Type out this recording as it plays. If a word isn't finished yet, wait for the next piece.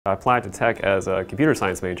I applied to tech as a computer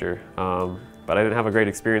science major, but I didn't have a great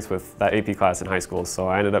experience with that AP class in high school, so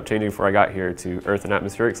I ended up changing before I got here to Earth and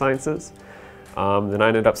Atmospheric Sciences. Then I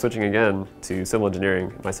ended up switching again to civil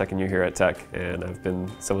engineering my second year here at Tech, and I've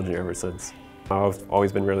been civil engineer ever since. I've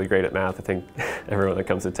always been really great at math. I think everyone that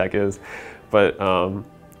comes to Tech is, but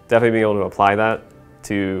definitely being able to apply that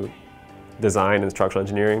to design and structural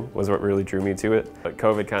engineering was what really drew me to it. But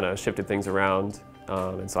COVID kind of shifted things around,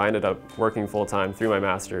 and so I ended up working full-time through my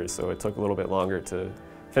master's, so it took a little bit longer to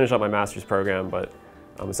finish up my master's program, but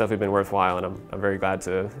it's definitely been worthwhile, and I'm very glad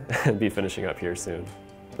to be finishing up here soon.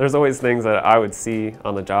 There's always things that I would see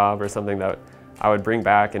on the job or something that I would bring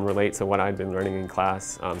back and relate to what I'd been learning in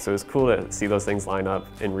class, so it's cool to see those things line up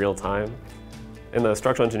in real time. In the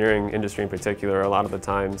structural engineering industry in particular, a lot of the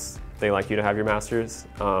times they like you to have your master's,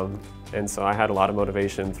 and so I had a lot of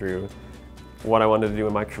motivation through what I wanted to do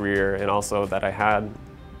in my career, and also that I had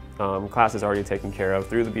classes already taken care of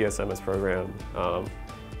through the BSMS program,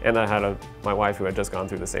 and that I had my wife who had just gone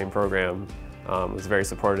through the same program, was very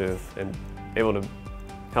supportive and able to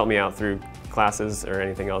help me out through classes or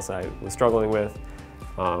anything else I was struggling with.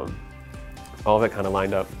 All of it kind of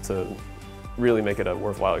lined up to really make it a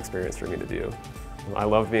worthwhile experience for me to do. I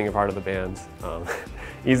love being a part of the band.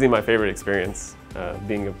 Easily my favorite experience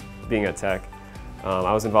being at Tech.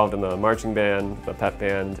 I was involved in the marching band, the pep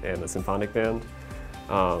band, and the symphonic band.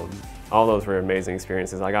 All those were amazing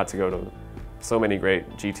experiences. I got to go to so many great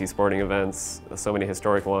GT sporting events, so many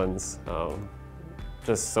historic ones,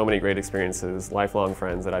 just so many great experiences, lifelong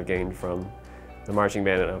friends that I've gained from the marching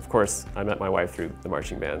band, and of course I met my wife through the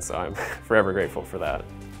marching band, so I'm forever grateful for that.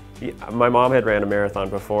 My mom had ran a marathon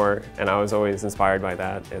before, and I was always inspired by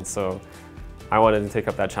that, and so I wanted to take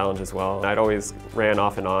up that challenge as well. I'd always ran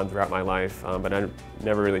off and on throughout my life, but I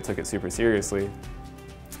never really took it super seriously.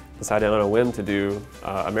 Decided on a whim to do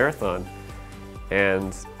a marathon,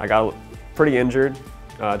 and I got pretty injured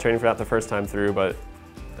training for that the first time through, but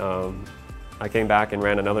I came back and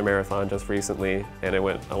ran another marathon just recently, and it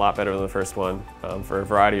went a lot better than the first one for a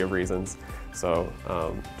variety of reasons. So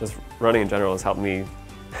just running in general has helped me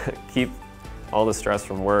keep all the stress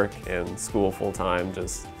from work and school full-time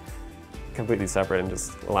just completely separate and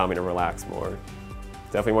just allow me to relax more.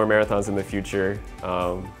 Definitely more marathons in the future.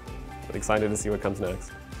 Excited to see what comes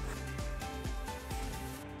next.